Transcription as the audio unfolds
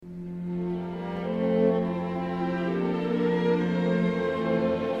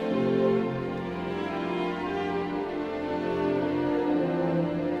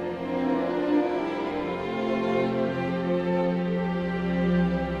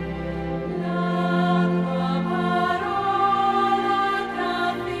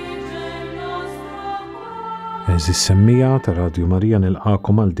Eżis semmija ta' Radju Marija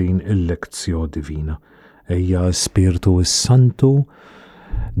nilqakom għal din il-Lectio Divina. Ejja Spiritu Santu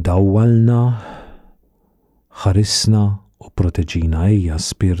dawwalna, ħarisna u proteġina. Ejja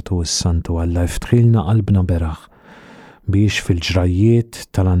Spiritu Santu Alla iftħilna qalbna beraħ biex fil-ġrajiet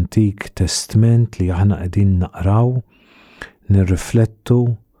tal-Antik Testament li aħna qegħdin naqraw, nirriflettu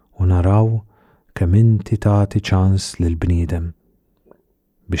u naraw kemm inti tagħti ċans lill-bniedem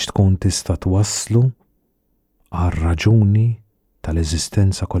biex tkun tista' twasslu għar-raġuni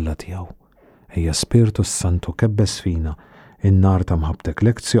tal-eżistenza kollha tiegħu. Ejja Spiritu Santu kebbes fina in-nar ta' mħabbtek.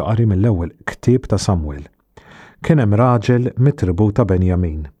 Lezzjo qari mill-ewwel ktieb ta' Samwel. Kien hemm raġel mit-tribu ta'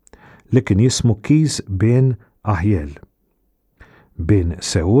 Benjamin li kien jismu Kis ben Aħjel, ben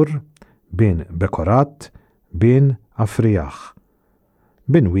Seur, ben Bekorat, ben Afrijaħ,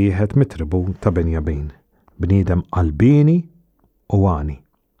 ben wieħed mit-tribu ta' Benjamin, bniedem qalbini u għani.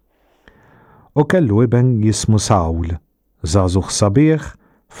 U kellu iben jismu Sawl, żagħżugħ sabiħ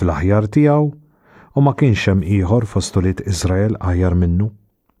fl-aħjar tiegħu u ma kienx hemm ieħor fost ulied Iżrael aħjar minnu.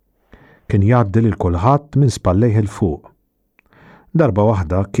 Kien jgħaddi lil kulħadd minn spallejh il fuq. Darba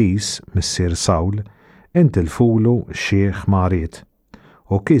waħda Kis missier Sawl intilfulu xieħ Mariet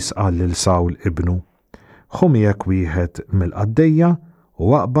u Kis qal lil Sawl ibnu: ħu miegħek wieħed mill-qaddejja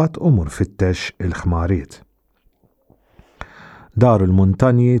u aqbad u mur fittex il-ħmariet. Daru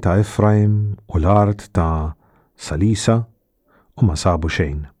l-muntanji ta' Efraim u l-art ta' Salisa u ma sabu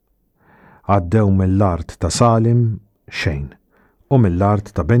xejn. Għaddew mill-art ta' Salim xejn u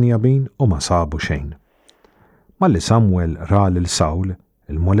mill-art ta' Benjamin u ma sabu xejn. Malli Samwel ra lil Sawl,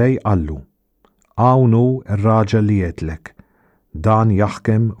 il-mulej qallu: Hawn hu r-raġel li jgħidlek, dan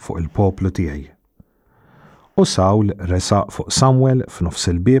jaħkem fuq il-poplu tiegħi. U Sawl resaq fuq Samwel f'nofs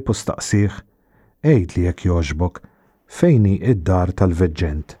il-bieb u staqsih: Ejd li jekk jogħġbok, fejni id-dar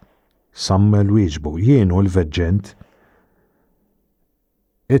tal-veġġent? Samwel wieġbu: jienu l-veġġent.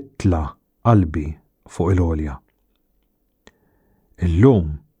 Itla qalbi fuq il-għolja. Illum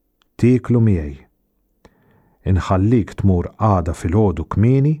tieklu miegħi. Inħallik tmur għada fil-ħodu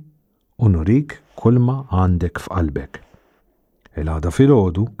kmieni u nurik kull ma għandek f'qalbek. Il-għada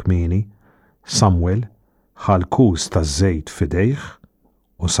fil-ħodu kmieni Samwel ħal kus taż-żejt f'idejh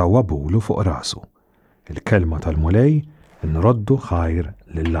u sawwabulu fuq rasu. Il-kelma tal-mulej nroddu ħajr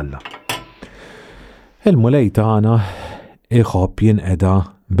lill-Alla. Il-mulej tagħna iħobb jinqeda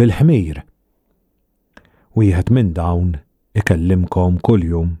bil-ħmir. Wieħed minn dawn ikellimkom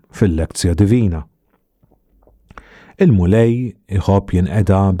kuljum fil-Lectio Divina. Il-mulej iħobb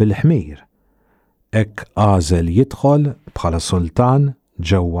jinqeda bil-ħmir. Hekk għażel jidħol bħala sultan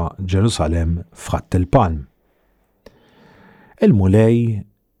ġewwa Ġerusalemm f'Ħatt il-Palm. Il-mulej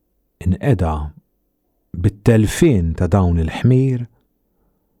inqeda bit-telfien ta' dawn il-ħmir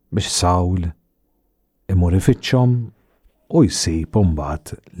biex Sawl imur ifittxhom u jsib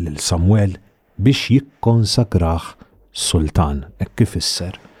imbagħad lil Samwel biex jikkonsagrah sultan, hekk kif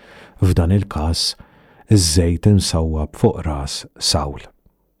isser f'dan il-każ iż-żejt insawwab fuq ras Sawl.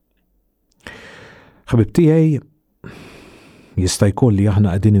 Ħbib tiegħi, jista' jkun li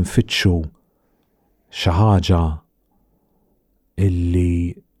aħna qegħdin infittxu xi ħaġa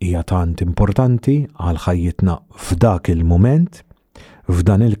illi hija tant importanti għal ħajjitna f'dak il-mument,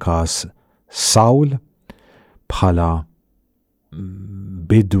 f'dan il-każ Sawl bħala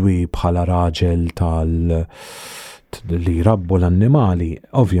bidwi, bħala raġel li rabbu l-annimali,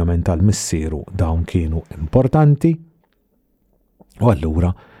 ovvjament għal-missieru dawn kienu importanti, u allura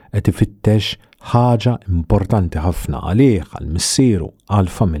qed ifittex ħaġa importanti ħafna għalih, għal-missieru,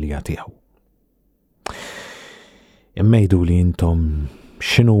 għal-familja tiegħu. Immejdu li intom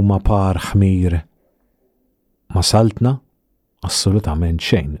x'inhu ma par ħmir ma saltna? Assolutament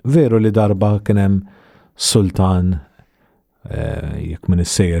xejn. Veru li darba kien hemm sultan, jekk min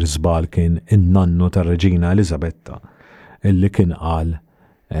issejjer żbal kien in-nannu tar-Reġina Elisabetta, illi kien qal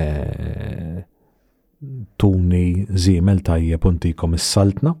tuni żiemel tajjeb untikom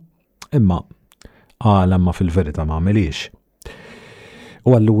is-saltna, imma qal imma fil-verità ma għamilix.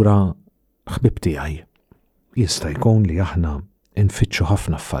 U allura ħbib tiegħi, jista' jkun li aħna infittxu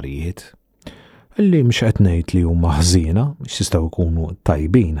ħafna affarijiet illi mhux qed ngħid li huma ħżiena, biex jistgħu jkunu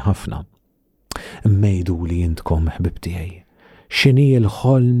tajbin ħafna. Immejdu li intkom ħbib tiegħi, x'inhi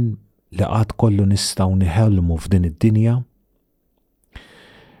l-ħolm li qatt kollu nistgħu niħelmu f'din id-dinja?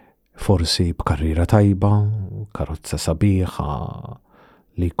 Forsi b'karriera tajba, karozza sabiħa,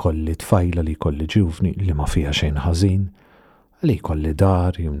 li jkolli tfajla, li jkolli ġuvni li ma fiha xejn ħażin, li jkolli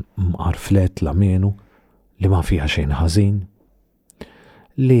dar mqarflet l-amenu li ma fiha xejn ħażin,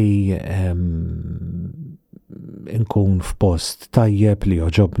 li nkun f'post tajjeb li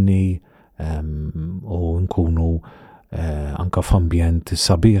joġobni u nkunu anka f'ambjent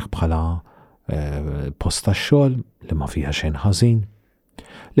sabiħ bħala post tax-xogħol li ma fiha xejn ħażin,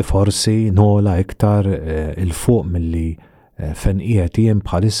 li forsi nola iktar il-fuq milli fejn qiegħed jien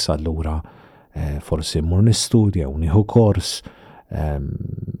bħalissa allura forsi mmur nistudja u nieħu kors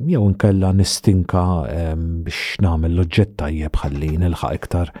jew nkella nistinka biex nagħmel l-oġġett tajjeb ħalli nilħaq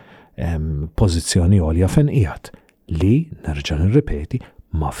iktar pożizzjoni għolja fejn qiegħed li nerġa' nirripeti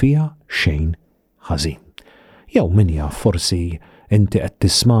ma fiha xejn ħażin. Jew min jaf forsi inti qed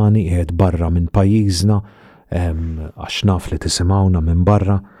tismani qiegħed barra minn pajjiżna għax naf li tisimgħuna minn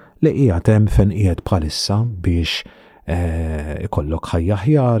barra li qiegħed hemm fejn qiegħed bħalissa biex ikollok ħajja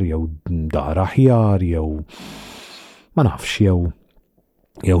aħjar jew dar aħjar jew ma nafx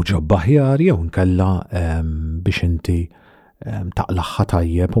jew ġobb aħjar jew nkella biex inti taqlaħħa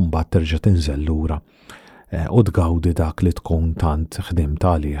tajjeb u mbagħad terġa' tinżel lura u tgawdi dak li tkun tant ħdimt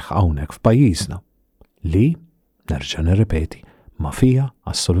għalih hawnhekk f'pajjiżna li nerġa' nirripeti ma fiha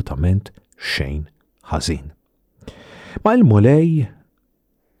assolutament xejn ħażin. Ma l-mulej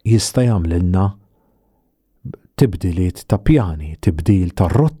jista' jagħmlilna tibdiliet ta' pjani, tibdil ta'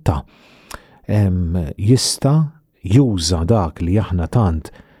 rotta, jista' juża dak li aħna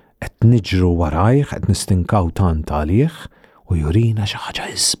tant qed niġru warajh, qed nistinkaw tant għalih u jurina xi ħaġa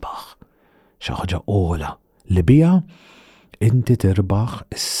isbaħ, xi ħaġa ola li biha inti tirbaħ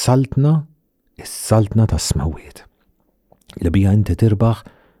is-saltna ta' smawiet. Li biha inti tirbaħ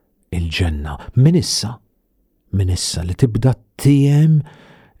il-ġenna min issa li tibda tiem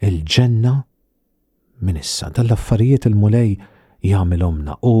il-ġenna min issa. Dal-affarijiet il-mulej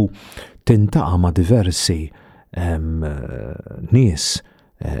jagħmilhomna u tintaqa' ma' diversi nies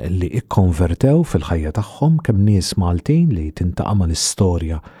li ikkonvertew fil-ħajja tagħhom kemm nies Maltin li tintaqa'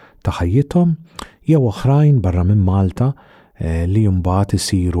 mal-istorja ta' ħajjithom jew oħrajn barra minn Malta li mbagħad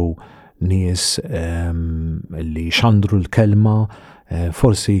isiru nies li xandru l-kelma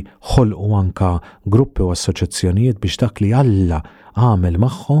forsi ħolqu anka gruppi u assoċjazzjonijiet biex dak li Alla għamel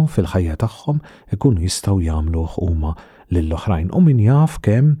magħhom fil-ħajja tagħhom ikunu jistgħu jagħmluh huma lill-oħrajn u min jaf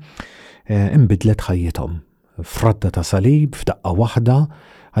kemm inbidlet ħajjithom f'radda ta' salib f'daqqa waħda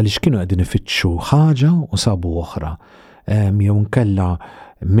għaliex kienu qegħdin ifittxu ħaġa u sabu oħra. Jew nkella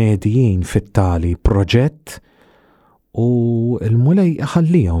medjin fit-tali proġett u l-mulej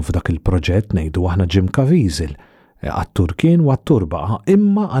ħallihom f'dak il-proġett ngħidu aħna ġimka viżil għattur kien u għattur baqa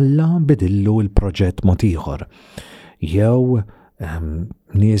imma Alla bidillu il-proġett mod ieħor. Jew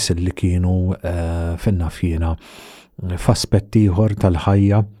nies li kienu fin-naf jiena f'aspetti ieħor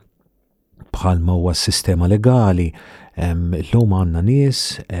tal-ħajja bħalma huwa s-sistema legali. Llum għandna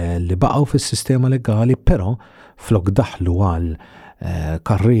nies li baqgħu fis-sistema legali però flok daħlu għal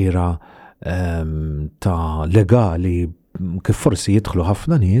karriera ta' legali kif forsi jidħlu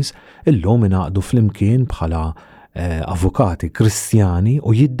ħafna nies illum ingħaqdu flimkien bħala avukati kristjani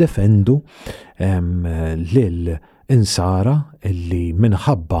u jiddefendu lil insara illi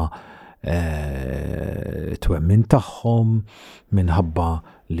minħabba twemmin tagħhom minħabba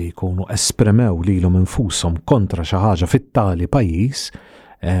li jkunu espremew lilhom infushom kontra xi ħaġa fit-tali pajjiż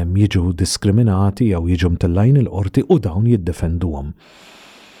jiġu diskriminati jew jiġu mtellajn il-qorti u dawn jiddefenduhom.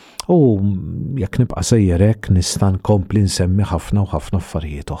 U jekk nibqa' sejjer hekk nista' nkompli nsemmi ħafna u ħafna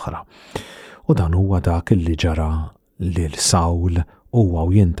affarijiet oħra. U dan huwa dak li ġara lil Sawl huwa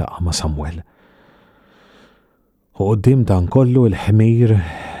u jintaqa' ma' Samwel. U qudiem dan kollu il-ħmir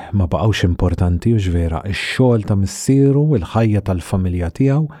ma baqgħux importanti u x'vera ix-xogħol ta' missieru, il-ħajja tal-familja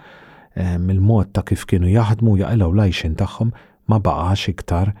tiegħu, mill-mod ta' kif kienu jaħdmu jaqilgħu l-għajxin tagħhom ma baqax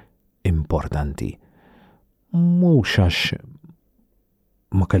iktar importanti. Mhux għax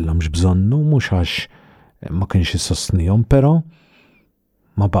ma kellhomx bżonnu, mhux għax ma kienx issostnihom, però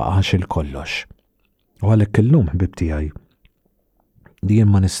ma baqax il-kollox. U għalhekk illum ħbib tiegħi jien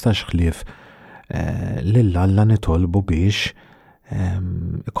ma nistax ħlief lil Alla nitolbu biex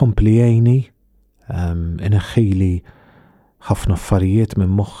ikompli jgħinni ineħħili ħafna affarijiet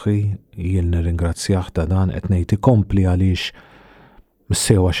minn moħħi jien nirringrazzjah ta' dan qed ngħid ikompli għaliex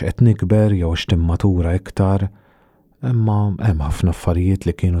missewwax qed nikber jew għax timmatura iktar imma hemm ħafna affarijiet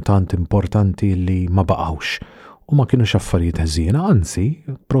li kienu tant importanti li ma baqgħux u ma kienux affarijiet ħżiena, anzi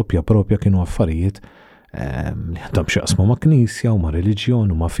propja kienu affarijiet li għandhom x'jaqsmu ma' knisja u ma'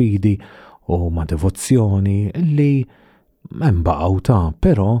 reliġjon u ma' fidi u ma' devozzjoni li hemm baqgħu ta'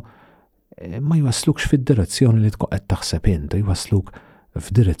 però ma jwaslukx fid-direzzjoni li tkun qed taħseb inti, jwasluk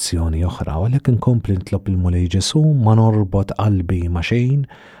f'direzzjoni oħra. Għalhekk inkompli nitlob il-Mulej Ġesu ma norbot qalbi ma' xejn,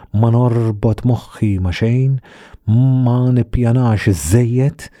 ma norbot moħħi ma' xejn, ma nippjanax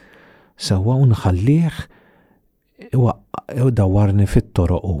iżejjed sewwa u nħallih dawwarni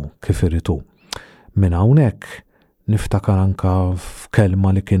fit-toroq kif iritu. Minn hawnhekk niftakar anka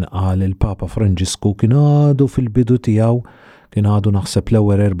f'kelma li kien qal il-Papa Franġisku kien għadu fil-bidu tiegħu, kien għadu naħseb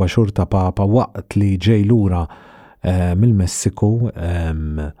l-ewwel 4 xhur ta' Papa waqt li ġej lura mill-Messiku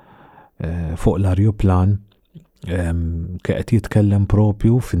fuq l-arjuplan qed jitkellem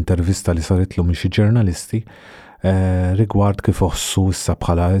propju f'intervista li saritlu minn xi ġurnalisti rigward kif iħossu issa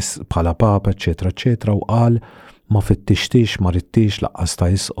bħala Papa, eċetera, eċetera, u qal ma fittixtix, ma rittix laqqas ta'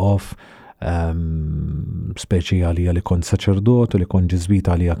 jisqof, speċi għalija li kont saċerdot u li kont ġiżbit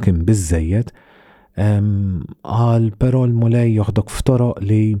għalija kien biżżejjed, qal però l-mulej joħdok f'toroq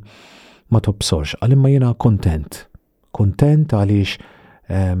li ma tobsorx, għal imma jiena kontent għaliex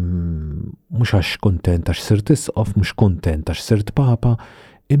mhux għax kontent għax sirt isqof, mhux kontent għax sirt Papa,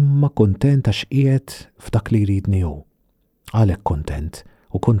 imma kontent għax qiegħed f'dak li jridni hu. Għalhekk kontent,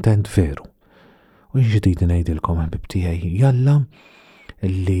 u kontent veru. U ġdid ngħidilkom ħbib tiegħi, jalla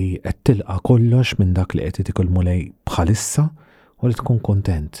li qed tilqa' kollox minn dak li qed itik il-mulej bħalissa u li tkun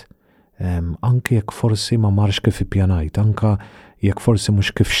kontent. Anke jekk forsi ma marx kif ippjanajt, anke jekk forsi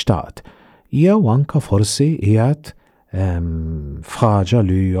mhux kif xtaqt, jew anke forsi qiegħed f'ħaġa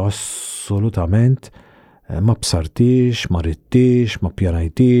li assolutament ma bsartix, ma rittix, ma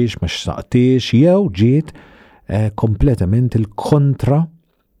pjanajtix, ma xtaqtix, jew ġiet kompletament il-kontra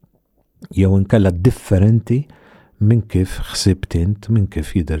jew inkella differenti minn kif ħsibt int, minn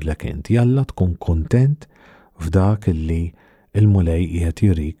kif jidherlek int. Jalla tkun kontent f'dak li il-mulej qiegħed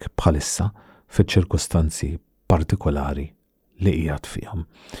jurik bħalissa fiċ-ċirkustanzi partikolari li qiegħed fihom.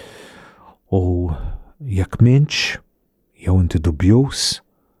 U jekk m'intx jew inti dubjuż,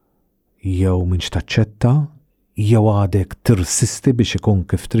 jew minx taċċetta, jew għadek tirsisti biex ikun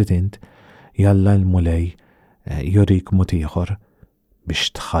kif trid int, jalla l-mulej jurik mod ieħor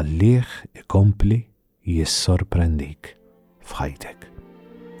biex tħallih ikompli jissorprendik f'ħajtek.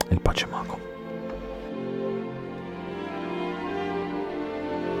 Il-paċi magħkom.